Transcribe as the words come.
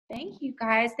Thank you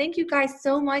guys. Thank you guys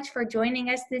so much for joining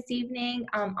us this evening.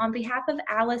 On behalf of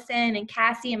Allison and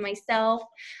Cassie and myself,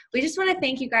 we just want to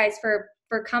thank you guys for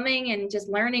coming and just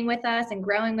learning with us and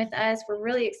growing with us. We're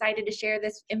really excited to share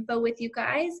this info with you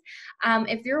guys.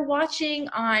 If you're watching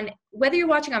whether you're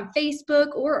watching on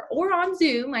Facebook or on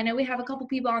Zoom, I know we have a couple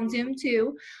people on Zoom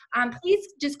too, please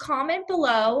just comment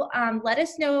below. Let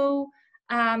us know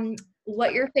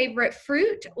what your favorite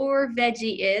fruit or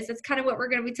veggie is. That's kind of what we're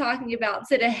going to be talking about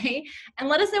today. And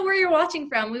let us know where you're watching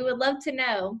from. We would love to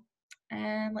know.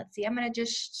 And let's see, I'm going to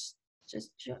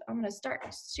I'm going to start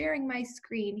sharing my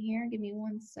screen here. Give me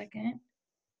 1 second.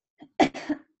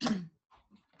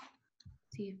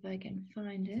 See if I can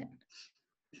find it.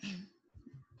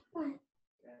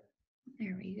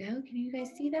 There we go. Can you guys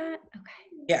see that?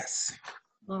 Okay. Yes.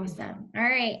 Awesome. All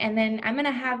right. And then I'm going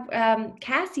to have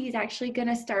Cassie's actually going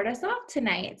to start us off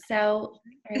tonight. So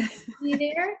are you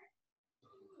there?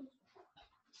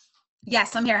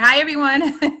 Yes, I'm here. Hi,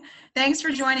 everyone. Thanks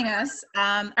for joining us.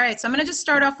 All right. So I'm going to just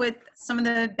start off with some of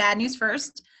the bad news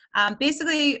first.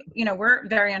 Basically, we're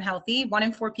very unhealthy. 1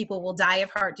 in 4 people will die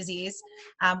of heart disease.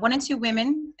 1 in 2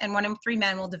 women and 1 in 3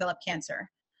 men will develop cancer.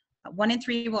 1 in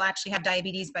 3 will actually have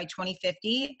diabetes by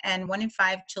 2050, and 1 in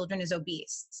 5 children is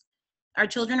obese. Our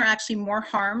children are actually more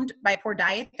harmed by poor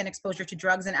diet than exposure to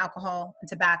drugs and alcohol and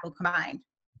tobacco combined.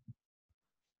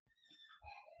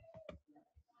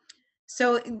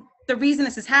 So the reason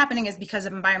this is happening is because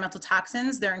of environmental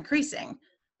toxins. They're increasing.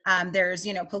 There's,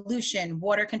 pollution,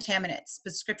 water contaminants,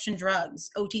 prescription drugs,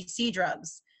 OTC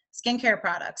drugs, skincare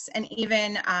products, and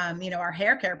even, our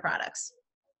hair care products.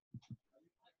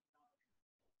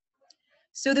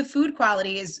 So the food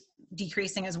quality is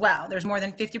decreasing as well. There's more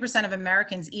than 50% of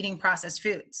Americans eating processed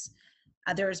foods.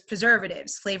 There's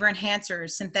preservatives, flavor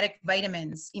enhancers, synthetic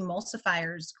vitamins,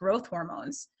 emulsifiers, growth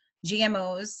hormones,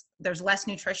 GMOs. There's less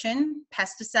nutrition,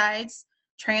 pesticides,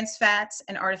 trans fats,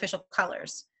 and artificial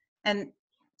colors. And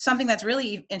something that's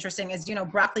really interesting is,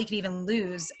 broccoli can even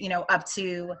lose, up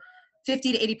to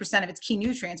 50 to 80% of its key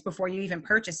nutrients before you even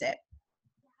purchase it.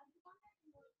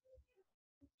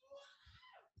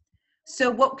 So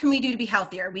what can we do to be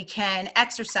healthier? We can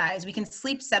exercise, we can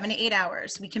sleep 7 to 8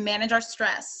 hours, we can manage our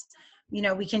stress,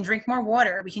 we can drink more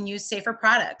water, we can use safer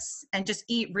products, and just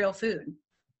eat real food.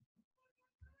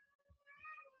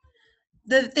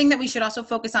 The thing that we should also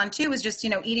focus on too is just,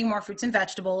 eating more fruits and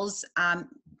vegetables.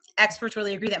 Experts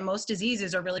really agree that most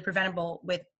diseases are really preventable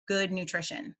with good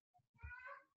nutrition.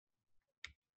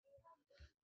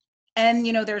 And,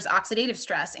 there's oxidative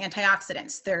stress,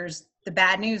 antioxidants. There's the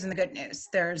bad news and the good news.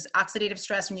 There's oxidative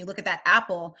stress. When you look at that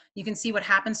apple, you can see what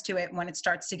happens to it when it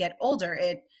starts to get older.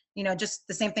 It, just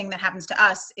the same thing that happens to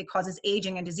us, it causes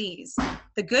aging and disease.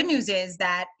 The good news is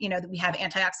that, that we have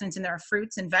antioxidants in our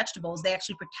fruits and vegetables. They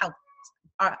actually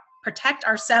protect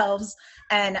ourselves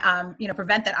and,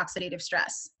 prevent that oxidative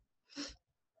stress.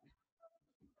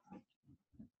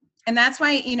 And that's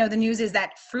why, the news is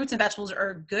that fruits and vegetables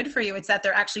are good for you. It's that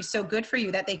they're actually so good for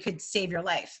you that they could save your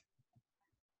life.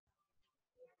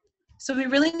 So we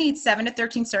really need 7 to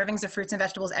 13 servings of fruits and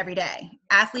vegetables every day.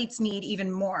 Athletes need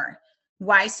even more.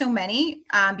 Why so many?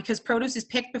 Because produce is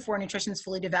picked before nutrition is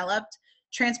fully developed,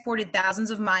 transported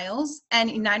thousands of miles, and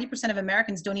 90% of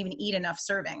Americans don't even eat enough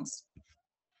servings.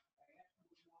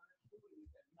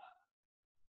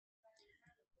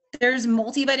 There's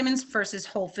multivitamins versus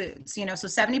whole foods. So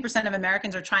 70% of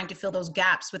Americans are trying to fill those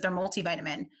gaps with their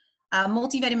multivitamin.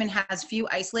 Multivitamin has few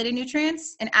isolated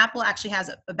nutrients, and apple actually has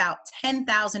about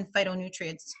 10,000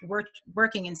 phytonutrients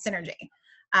working in synergy.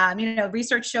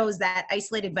 Research shows that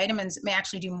isolated vitamins may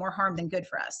actually do more harm than good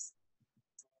for us.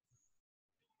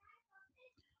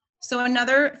 So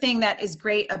another thing that is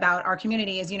great about our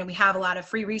community is, we have a lot of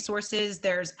free resources.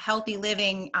 There's healthy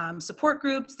living support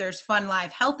groups. There's fun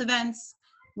live health events.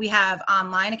 We have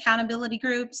online accountability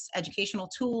groups, educational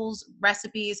tools,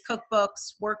 recipes,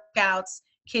 cookbooks, workouts,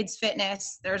 kids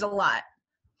fitness. There's a lot.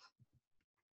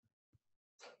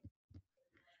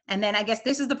 And then I guess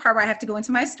this is the part where I have to go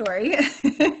into my story.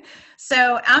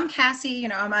 So I'm Cassie,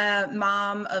 I'm a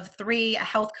mom of 3, a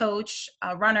health coach,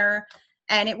 a runner.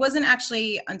 And it wasn't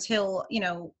actually until,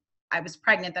 I was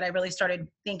pregnant that I really started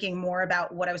thinking more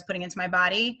about what I was putting into my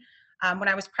body. When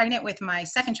I was pregnant with my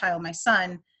second child, my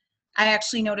son, I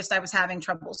actually noticed I was having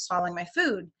trouble swallowing my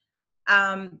food.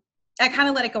 I kind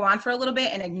of let it go on for a little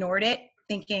bit and ignored it,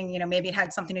 thinking, maybe it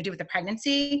had something to do with the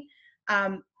pregnancy.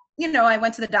 I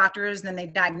went to the doctors and then they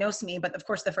diagnosed me. But of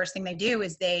course, the first thing they do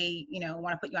is they,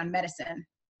 want to put you on medicine.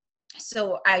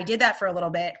 So I did that for a little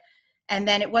bit. And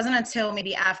then it wasn't until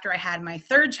maybe after I had my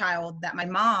third child that my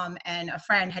mom and a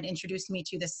friend had introduced me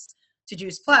to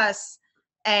Juice Plus.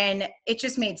 And it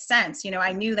just made sense.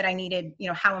 I knew that I needed,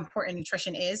 how important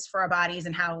nutrition is for our bodies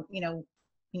and how, we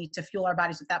need to fuel our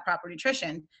bodies with that proper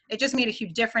nutrition. It just made a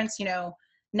huge difference.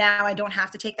 Now I don't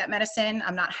have to take that medicine.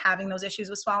 I'm not having those issues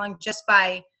with swallowing just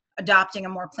by adopting a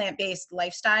more plant-based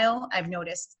lifestyle. I've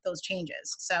noticed those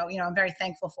changes. So, I'm very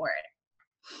thankful for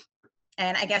it.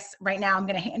 And I guess right now I'm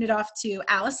going to hand it off to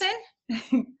Allison.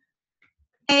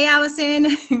 Hey,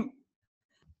 Allison.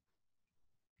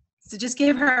 So just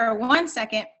give her 1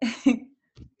 second.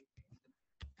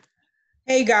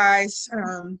 Hey guys,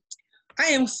 I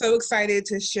am so excited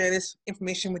to share this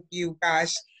information with you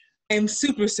guys. I am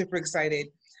super, super excited.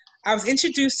 I was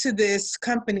introduced to this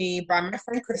company by my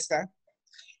friend Krista,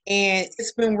 and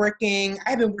it's been working.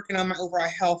 I've been working on my overall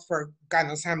health for God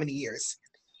knows how many years.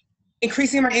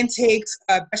 Increasing my intakes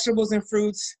of vegetables and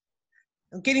fruits,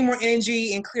 getting more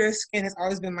energy and clearer skin has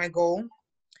always been my goal.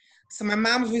 So my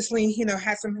mom recently,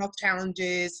 had some health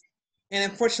challenges, and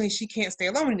unfortunately she can't stay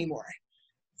alone anymore.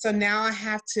 So now I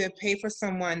have to pay for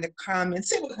someone to come and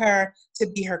sit with her to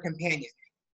be her companion.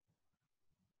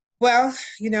 Well,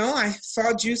 I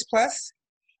saw Juice Plus,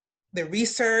 the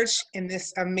research in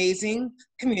this amazing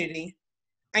community.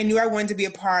 I knew I wanted to be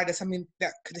a part of something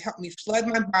that could help me flood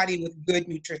my body with good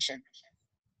nutrition.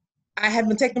 I have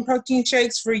been taking protein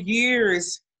shakes for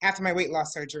years after my weight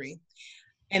loss surgery,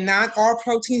 and not all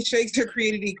protein shakes are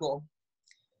created equal.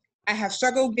 I have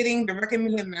struggled getting the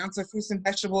recommended amounts of fruits and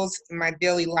vegetables in my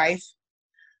daily life.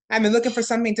 I've been looking for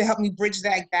something to help me bridge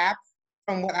that gap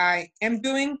from what I am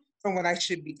doing from what I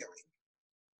should be doing.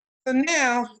 So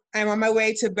now I'm on my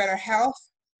way to better health.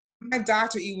 My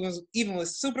doctor even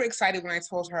was super excited when I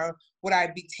told her what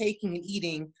I'd be taking and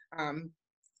eating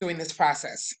during this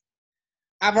process.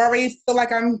 I've already feel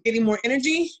like I'm getting more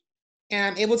energy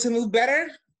and I'm able to move better.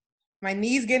 My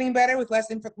knees getting better with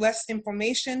less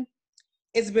inflammation.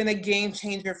 It's been a game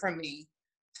changer for me.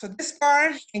 So this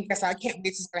far, and guess I can't wait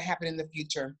to see what's going to happen in the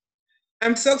future.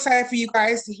 I'm so excited for you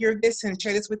guys to hear this and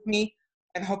share this with me,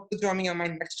 and hope you'll join me on my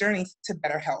next journey to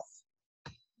better health.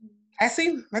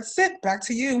 Cassie, that's it. Back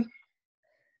to you.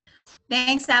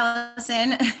 Thanks,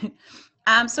 Allison.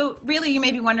 So really, you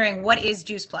may be wondering, what is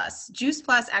Juice Plus? Juice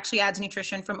Plus actually adds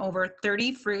nutrition from over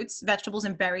 30 fruits, vegetables,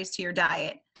 and berries to your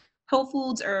diet. Whole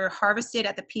foods are harvested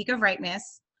at the peak of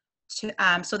ripeness so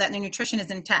that the nutrition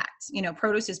is intact.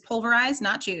 Produce is pulverized,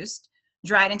 not juiced,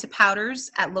 dried into powders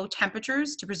at low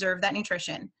temperatures to preserve that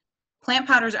nutrition. Plant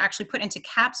powders are actually put into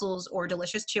capsules or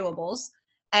delicious chewables,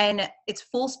 and it's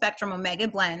full spectrum omega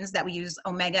blends that we use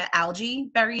omega algae,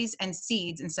 berries, and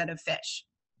seeds instead of fish.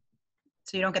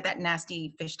 So you don't get that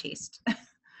nasty fish taste.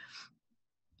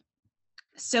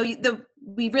 So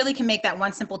we really can make that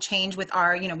one simple change with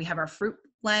our, we have our fruit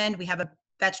blend, we have a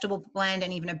vegetable blend,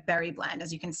 and even a berry blend,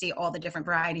 as you can see all the different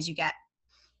varieties you get.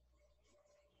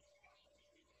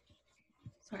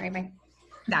 Sorry,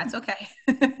 That's okay.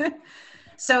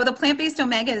 So the plant-based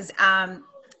omegas,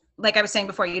 like I was saying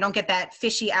before, you don't get that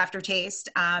fishy aftertaste.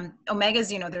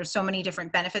 Omegas, there's so many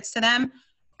different benefits to them.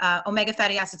 Omega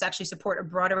fatty acids actually support a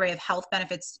broad array of health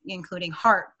benefits, including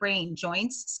heart, brain,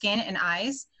 joints, skin, and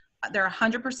eyes. They're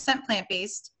 100%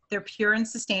 plant-based. They're pure and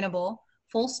sustainable,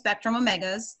 full spectrum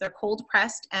omegas. They're cold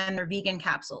pressed, and they're vegan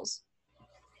capsules.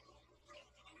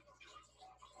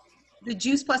 The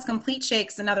Juice Plus Complete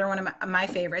Shake is another one of my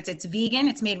favorites. It's vegan.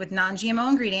 It's made with non-GMO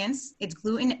ingredients. It's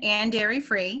gluten and dairy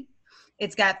free.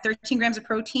 It's got 13 grams of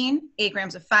protein, 8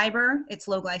 grams of fiber. It's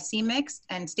low glycemic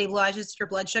and stabilizes your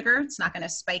blood sugar. It's not going to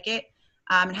spike it.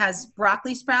 It has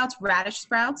broccoli sprouts, radish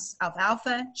sprouts,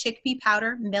 alfalfa, chickpea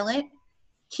powder, millet,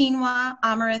 quinoa,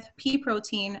 amaranth, pea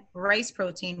protein, rice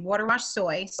protein, water wash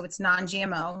soy, so it's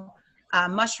non-GMO,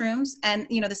 mushrooms, and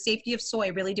the safety of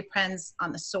soy really depends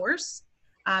on the source.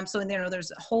 So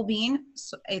there's whole bean.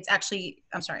 So it's actually,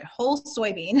 whole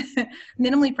soybean,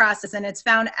 minimally processed, and it's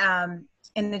found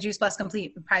in the Juice Plus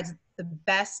Complete. It provides the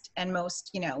best and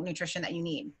most, nutrition that you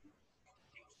need.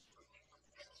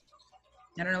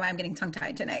 I don't know why I'm getting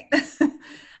tongue-tied tonight.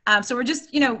 So we're just,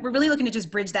 we're really looking to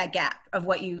just bridge that gap of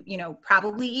what you,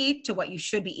 probably eat to what you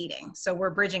should be eating. So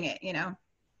we're bridging it,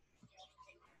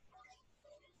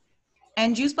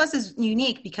 And Juice Plus is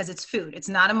unique because it's food. It's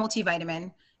not a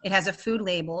multivitamin. It has a food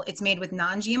label. It's made with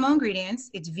non-GMO ingredients.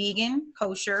 It's vegan,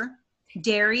 kosher,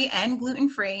 dairy, and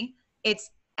gluten-free.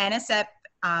 It's NSF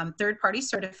third-party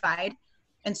certified.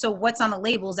 And so what's on the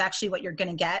label is actually what you're going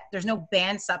to get. There's no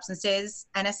banned substances.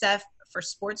 NSF for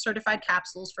sports certified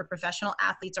capsules for professional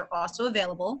athletes are also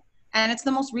available. And it's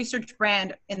the most researched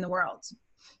brand in the world.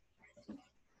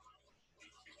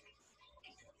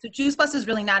 So Juice Plus is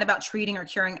really not about treating or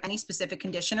curing any specific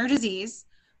condition or disease.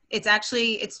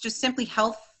 It's just simply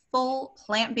healthful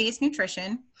plant-based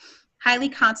nutrition. highly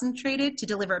concentrated to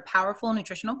deliver a powerful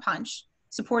nutritional punch,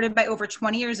 supported by over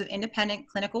 20 years of independent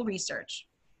clinical research.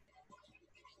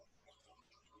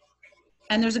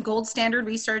 And there's a gold standard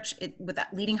research with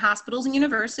leading hospitals and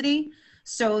university.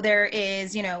 So there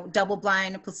is,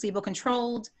 double-blind,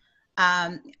 placebo-controlled.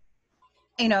 As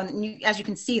you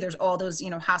can see, there's all those,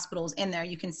 hospitals in there.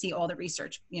 You can see all the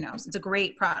research. So it's a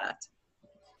great product.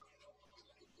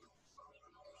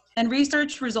 And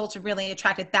research results have really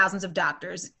attracted thousands of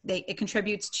doctors. It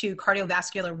contributes to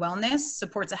cardiovascular wellness,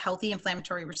 supports a healthy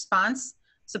inflammatory response,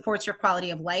 supports your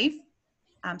quality of life,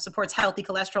 supports healthy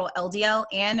cholesterol, LDL,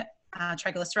 and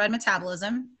triglyceride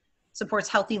metabolism, supports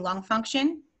healthy lung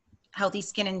function, healthy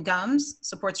skin and gums,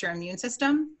 supports your immune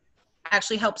system,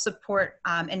 actually helps support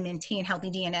and maintain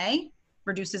healthy DNA,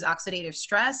 reduces oxidative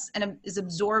stress, and is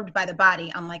absorbed by the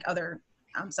body, unlike other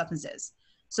substances.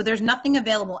 So there's nothing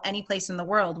available any place in the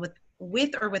world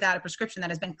with or without a prescription that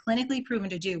has been clinically proven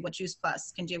to do what Juice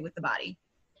Plus can do with the body.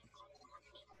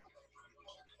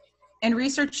 And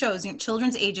research shows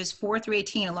children's ages 4 through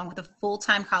 18, along with the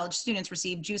full-time college students,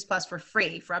 receive Juice Plus for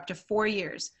free for up to 4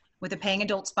 years with a paying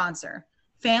adult sponsor.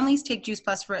 Families take Juice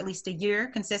Plus for at least a year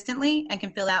consistently and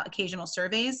can fill out occasional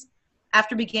surveys.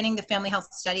 After beginning the family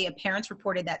health study, parents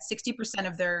reported that 60%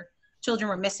 of their children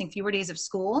were missing fewer days of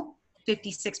school,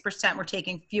 56% were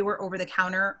taking fewer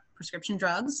over-the-counter prescription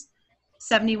drugs,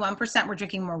 71% were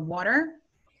drinking more water,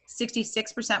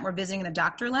 66% were visiting the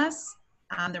doctor less,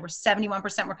 there were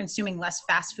 71% were consuming less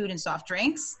fast food and soft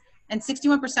drinks, and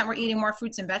 61% were eating more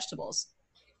fruits and vegetables.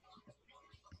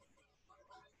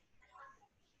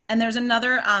 And there's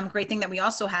another great thing that we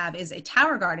also have is a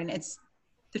tower garden. It's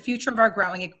the future of our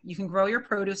growing. You can grow your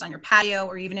produce on your patio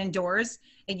or even indoors.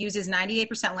 It uses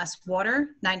 98% less water,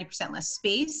 90% less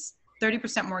space,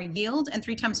 30% more yield, and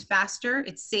 3 times faster.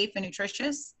 It's safe and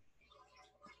nutritious.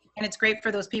 And it's great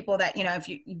for those people that, if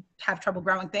you have trouble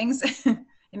growing things,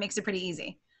 it makes it pretty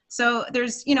easy. So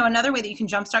there's, another way that you can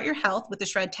jumpstart your health with the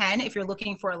Shred 10. If you're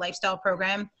looking for a lifestyle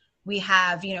program, we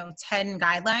have, 10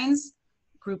 guidelines,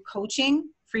 group coaching,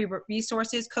 free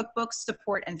resources, cookbooks,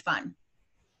 support, and fun.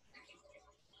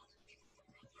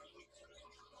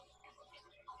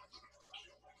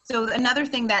 So another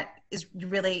thing that is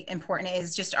really important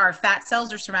is just our fat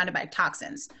cells are surrounded by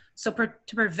toxins. So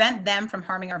to prevent them from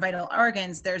harming our vital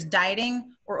organs, there's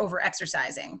dieting or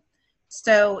over-exercising.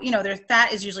 So, their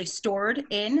fat is usually stored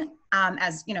in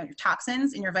as, your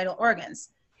toxins in your vital organs.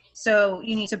 So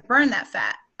you need to burn that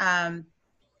fat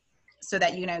so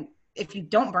that, if you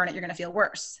don't burn it, you're going to feel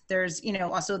worse. There's,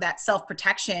 also that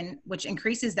self-protection, which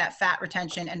increases that fat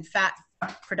retention and fat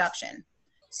production.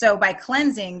 So by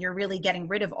cleansing, you're really getting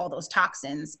rid of all those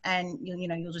toxins, and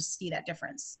you'll just see that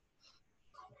difference.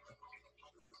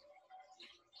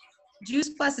 Juice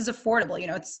Plus is affordable.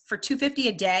 It's for $250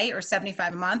 a day or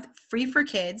 $75 a month, free for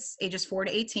kids ages 4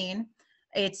 to 18.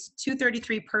 It's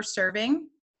 $2.33 per serving,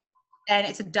 and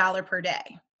it's $1 per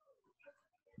day.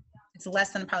 It's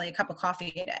less than probably a cup of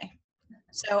coffee a day.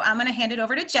 So I'm going to hand it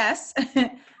over to Jess.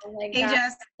 Oh my Hey, gosh.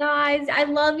 Jess. Guys, I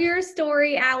love your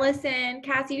story, Allison.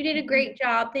 Cassie, you did a great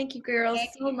job. Thank you, girls,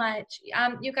 so much.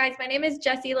 You guys, my name is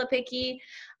Jessie Lepicki.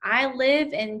 I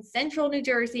live in central New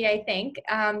Jersey, I think.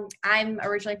 I'm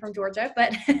originally from Georgia,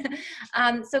 but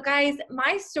so guys,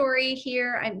 my story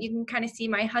here, you can kind of see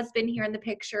my husband here in the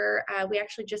picture. We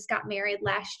actually just got married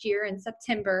last year in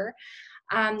September.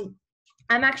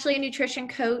 I'm actually a nutrition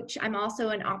coach. I'm also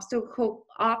an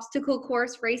obstacle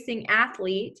course racing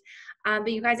athlete.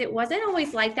 But you guys, it wasn't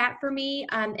always like that for me.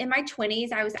 In my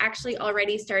 20s, I was actually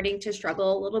already starting to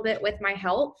struggle a little bit with my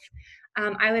health.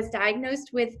 I was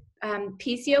diagnosed with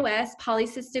PCOS,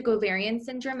 polycystic ovarian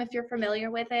syndrome, if you're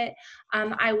familiar with it.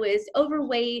 I was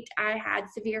overweight. I had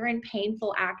severe and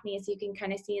painful acne, as you can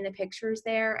kind of see in the pictures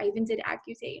there. I even did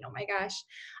Accutane. Oh my gosh.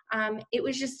 It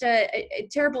was just a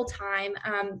terrible time.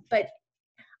 But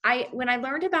when I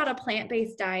learned about a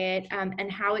plant-based diet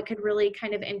and how it could really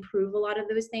kind of improve a lot of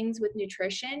those things with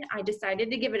nutrition, I decided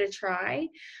to give it a try.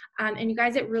 And you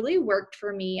guys, it really worked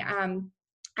for me.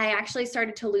 I actually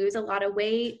started to lose a lot of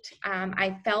weight.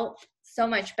 I felt so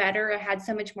much better. I had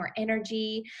so much more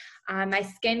energy. My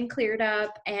skin cleared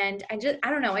up, and I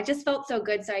don't know, I just felt so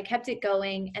good. So I kept it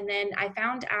going. And then I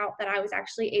found out that I was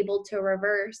actually able to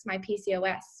reverse my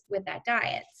PCOS with that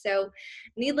diet. So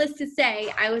needless to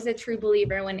say, I was a true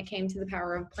believer when it came to the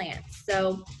power of plants.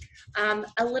 So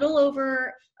a little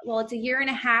over, well, it's a year and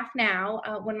a half now,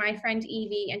 when my friend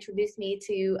Evie introduced me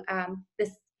to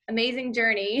this amazing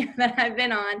journey that I've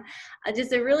been on,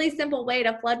 just a really simple way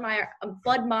to flood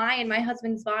my and my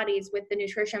husband's bodies with the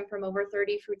nutrition from over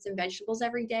 30 fruits and vegetables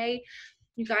every day.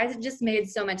 You guys, it just made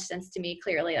so much sense to me.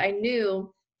 Clearly, I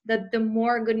knew the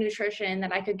more good nutrition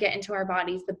that I could get into our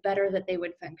bodies, the better that they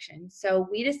would function. So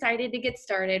we decided to get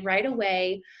started right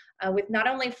away with not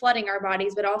only flooding our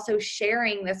bodies, but also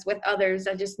sharing this with others.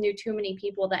 I just knew too many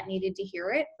people that needed to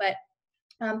hear it. But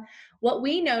what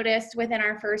we noticed within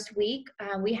our first week,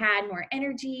 we had more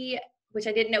energy, which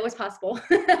I didn't know was possible.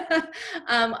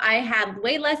 I had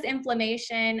way less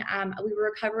inflammation. We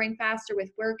were recovering faster with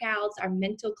workouts. Our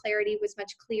mental clarity was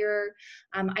much clearer.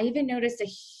 I even noticed a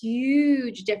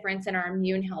huge difference in our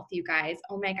immune health, you guys.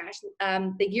 Oh my gosh.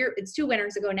 It's 2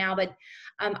 winters ago now, but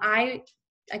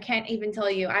I can't even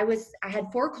tell you. I had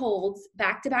 4 colds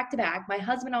back to back to back. My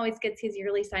husband always gets his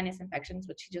yearly sinus infections,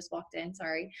 which he just walked in,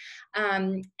 sorry.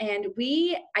 And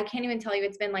I can't even tell you,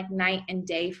 it's been like night and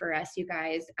day for us, you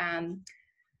guys.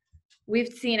 We've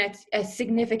seen a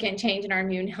significant change in our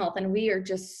immune health, and we are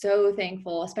just so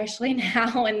thankful, especially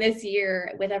now in this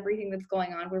year with everything that's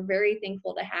going on. We're very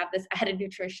thankful to have this added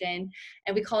nutrition,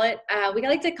 and we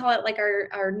like to call it like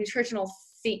our nutritional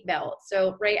seatbelt.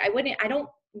 So, right, I don't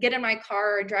get in my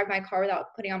car or drive my car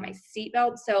without putting on my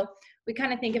seatbelt. So we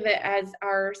kind of think of it as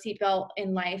our seatbelt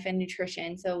in life and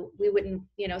nutrition. So we wouldn't,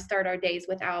 start our days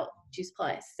without Juice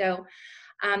Plus. So,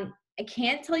 I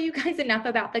can't tell you guys enough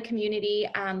about the community.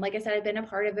 Like I said, I've been a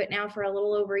part of it now for a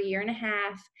little over a year and a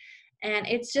half. And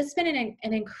it's just been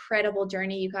an incredible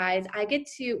journey, you guys.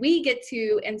 We get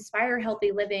to inspire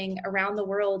healthy living around the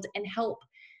world and help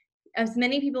as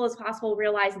many people as possible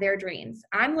realize their dreams.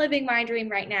 I'm living my dream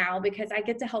right now because I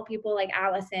get to help people like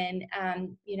Allison,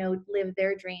 live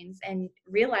their dreams and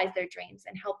realize their dreams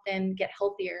and help them get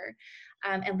healthier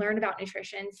and learn about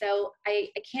nutrition. So I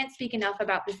can't speak enough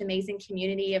about this amazing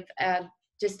community of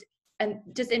just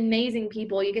amazing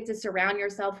people you get to surround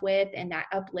yourself with and that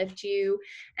uplift you.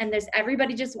 And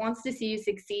everybody just wants to see you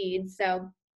succeed.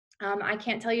 So I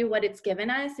can't tell you what it's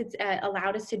given us. It's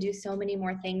allowed us to do so many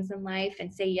more things in life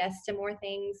and say yes to more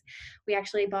things. We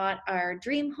actually bought our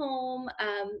dream home.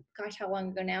 How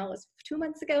long ago now? It was 2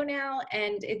 months ago now.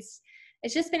 And it's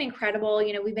just been incredible.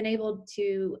 We've been able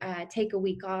to take a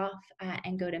week off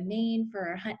and go to Maine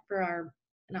for our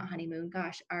not honeymoon,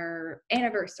 our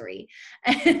anniversary.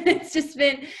 It's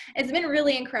been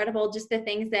really incredible, just the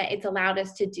things that it's allowed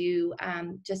us to do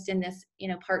just in this,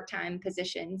 part-time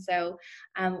position. So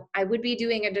I would be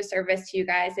doing a disservice to you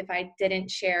guys if I didn't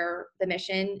share the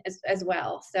mission as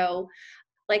well. So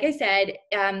like I said,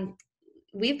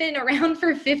 we've been around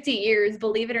for 50 years,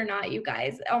 believe it or not, you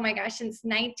guys. Oh my gosh, since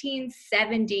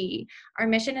 1970. Our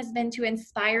mission has been to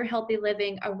inspire healthy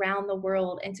living around the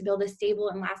world and to build a stable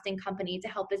and lasting company to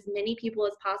help as many people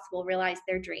as possible realize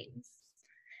their dreams.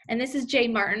 And this is Jay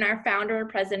Martin, our founder and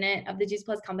president of the Juice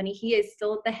Plus company. He is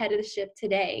still at the head of the ship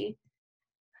today.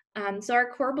 So our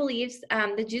core beliefs,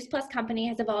 the Juice Plus company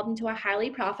has evolved into a highly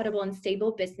profitable and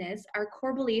stable business. Our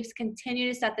core beliefs continue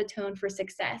to set the tone for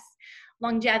success.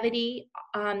 Longevity,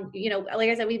 like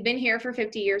I said, we've been here for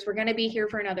 50 years. We're going to be here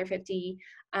for another 50.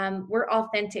 We're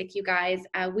authentic, you guys.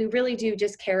 We really do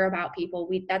just care about people.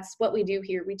 That's what we do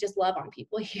here. We just love on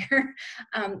people here.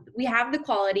 We have the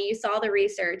quality. You saw the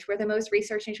research. We're the most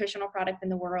researched nutritional product in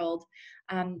the world.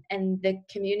 And the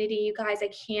community, you guys,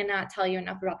 I cannot tell you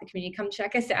enough about the community. Come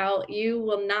check us out. You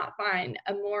will not find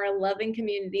a more loving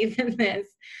community than this.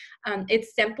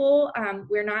 It's simple.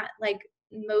 We're not like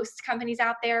most companies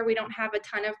out there. We don't have a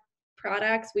ton of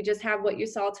products. We just have what you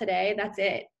saw today. That's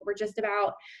it. We're just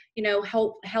about,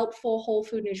 helpful whole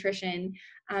food nutrition.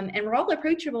 And we're all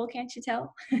approachable, can't you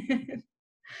tell?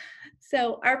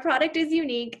 So our product is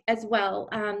unique as well.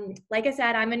 Like I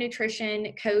said, I'm a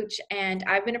nutrition coach and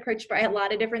I've been approached by a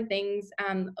lot of different things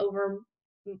over,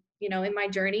 in my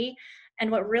journey.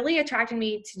 And what really attracted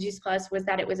me to Juice Plus was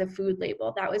that it was a food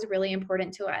label. That was really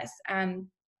important to us.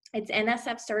 It's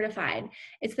NSF certified.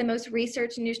 It's the most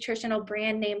researched nutritional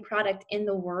brand name product in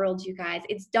the world, you guys.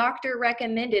 It's doctor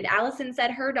recommended. Allison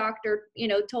said her doctor,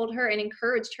 told her and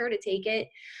encouraged her to take it.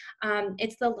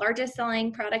 It's the largest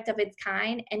selling product of its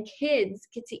kind, and kids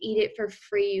get to eat it for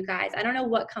free, you guys. I don't know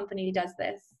what company does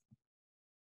this.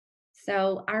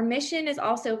 So our mission is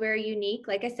also very unique.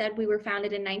 Like I said, we were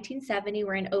founded in 1970.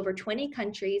 We're in over 20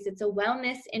 countries. It's a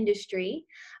wellness industry,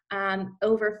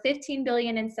 over 15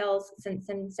 billion in sales since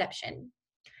inception.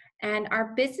 And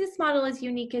our business model is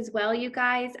unique as well, you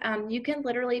guys. You can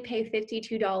literally pay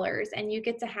 $52 and you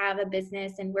get to have a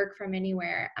business and work from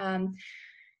anywhere.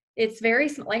 It's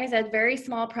like I said, very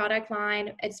small product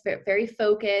line. It's very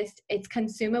focused. It's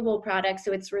consumable product,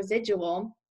 so it's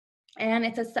residual. And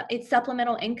it's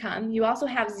supplemental income. You also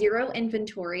have zero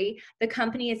inventory. The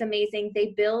company is amazing.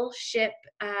 They bill, ship,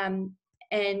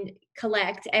 and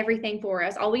collect everything for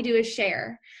us. All we do is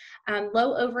share.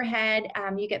 Low overhead.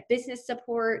 You get business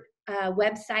support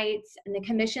websites, and the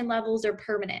commission levels are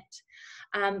permanent.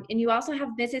 And you also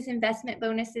have business investment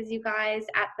bonuses, you guys,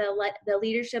 at the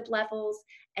leadership levels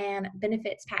and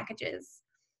benefits packages.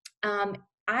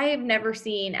 I've never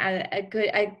seen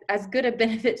as good a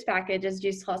benefits package as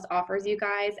Juice Plus offers, you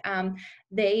guys.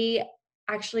 They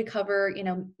actually cover,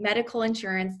 medical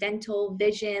insurance, dental,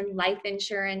 vision, life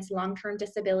insurance, long-term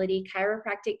disability,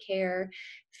 chiropractic care,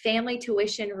 family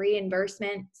tuition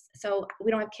reimbursements. So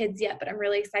we don't have kids yet, but I'm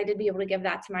really excited to be able to give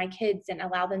that to my kids and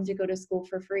allow them to go to school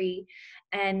for free.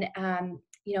 And,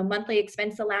 monthly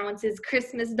expense allowances,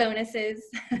 Christmas bonuses.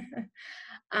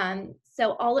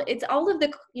 So it's all of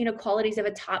the, qualities of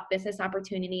a top business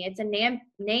opportunity. It's a name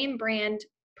brand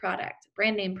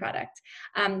name product,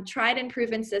 tried and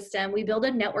proven system. We build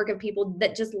a network of people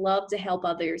that just love to help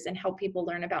others and help people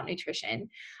learn about nutrition.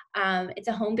 It's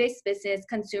a home-based business,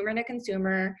 consumer to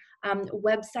consumer,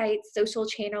 websites, social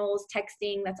channels,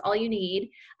 texting, that's all you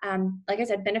need. Like I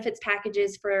said, benefits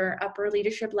packages for upper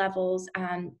leadership levels.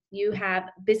 You have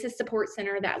business support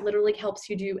center that literally helps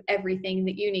you do everything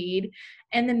that you need.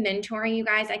 And the mentoring, you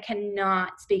guys, I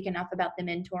cannot speak enough about the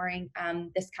mentoring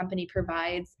this company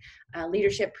provides,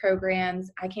 leadership programs.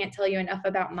 I can't tell you enough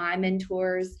about my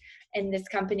mentors in this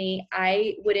company.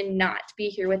 I would not be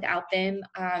here without them.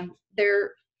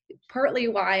 They're partly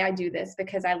why I do this,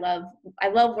 because I love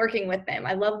working with them.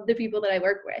 I love the people that I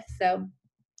work with. So,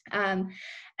 and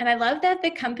I love that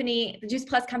the Juice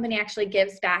Plus company actually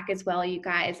gives back as well, you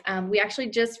guys. We actually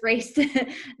just raced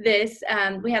this.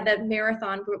 We had the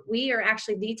marathon. We are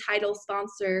actually the title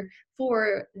sponsor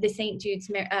for the St. Jude's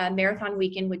Marathon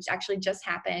Weekend, which actually just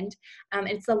happened.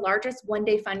 It's the largest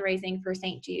one-day fundraising for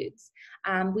St. Jude's.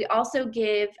 We also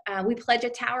we pledge a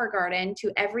tower garden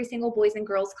to every single Boys and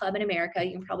Girls Club in America.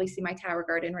 You can probably see my tower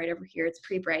garden right over here. It's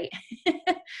pretty bright.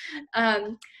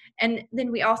 And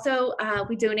then we also,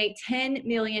 we donate 10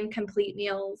 million complete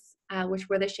meals, which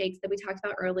were the shakes that we talked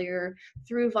about earlier,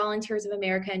 through Volunteers of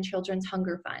America and Children's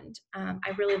Hunger Fund.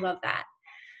 I really love that.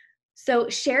 So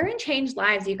share and change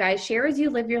lives, you guys. Share as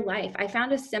you live your life. I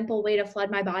found a simple way to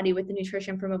flood my body with the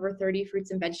nutrition from over 30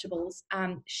 fruits and vegetables.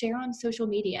 Share on social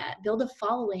media, build a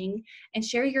following, and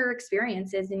share your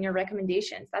experiences and your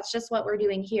recommendations. That's just what we're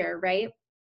doing here, right?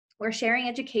 We're sharing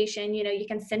education. You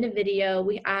can send a video.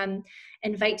 We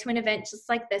invite to an event just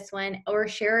like this one, or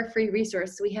share a free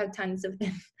resource. We have tons of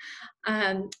them.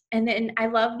 And then I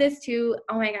love this too.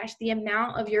 Oh my gosh, the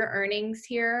amount of your earnings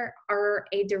here are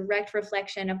a direct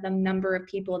reflection of the number of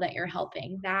people that you're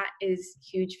helping. That is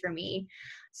huge for me.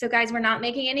 So guys, we're not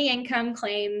making any income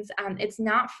claims. It's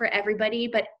not for everybody,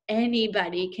 but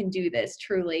anybody can do this,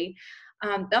 truly.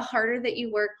 The harder that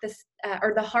you work,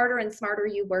 or the harder and smarter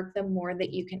you work, the more that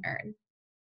you can earn.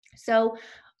 So,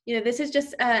 this is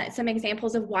just some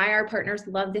examples of why our partners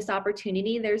love this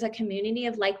opportunity. There's a community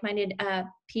of like-minded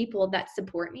people that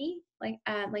support me. Like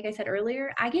I said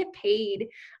earlier, I get paid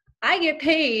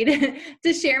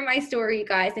to share my story, you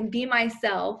guys, and be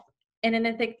myself in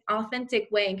an authentic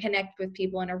way and connect with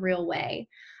people in a real way.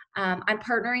 I'm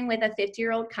partnering with a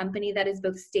 50-year-old company that is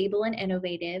both stable and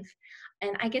innovative,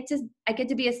 and I get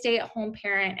to be a stay-at-home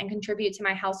parent and contribute to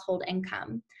my household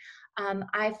income.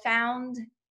 I found,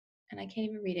 and I can't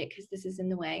even read it because this is in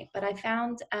the way, but I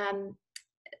found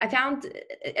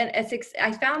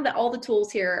that all the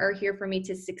tools here are here for me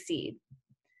to succeed.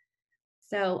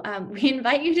 So we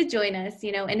invite you to join us,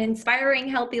 in inspiring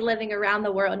healthy living around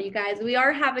the world, you guys. We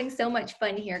are having so much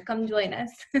fun here. Come join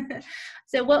us.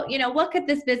 So what could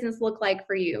this business look like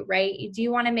for you, right? Do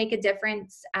you want to make a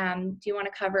difference? Do you want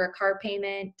to cover a car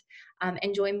payment,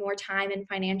 enjoy more time and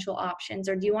financial options,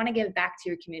 or do you want to give back to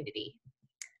your community?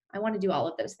 I want to do all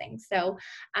of those things. So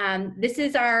this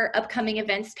is our upcoming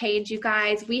events page, you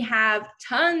guys. We have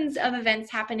tons of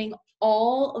events happening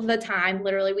all the time.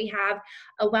 Literally, we have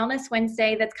a Wellness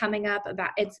Wednesday that's coming up.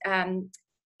 It's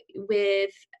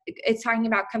talking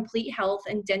about complete health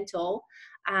and dental.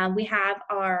 We have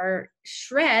our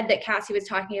shred that Cassie was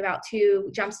talking about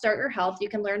to jumpstart your health. You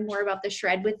can learn more about the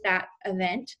shred with that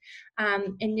event.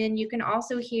 And then you can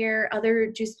also hear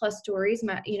other Juice Plus stories,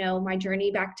 my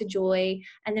journey back to joy.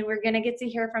 And then we're going to get to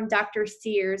hear from Dr.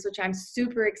 Sears, which I'm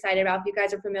super excited about. If you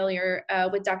guys are familiar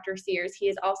with Dr. Sears, he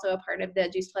is also a part of the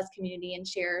Juice Plus community and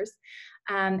shares.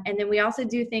 And then we also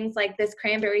do things like this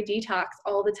cranberry detox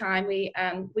all the time. We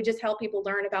just help people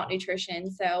learn about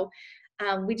nutrition. So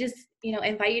we just,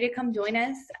 invite you to come join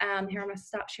us. Here, I'm going to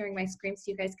stop sharing my screen so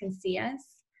you guys can see us.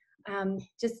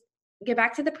 Just get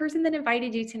back to the person that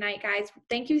invited you tonight, guys.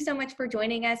 Thank you so much for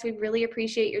joining us. We really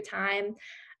appreciate your time.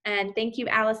 And thank you,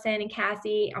 Allison and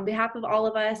Cassie. On behalf of all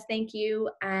of us, thank you.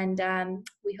 And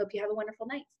we hope you have a wonderful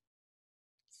night.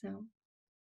 So.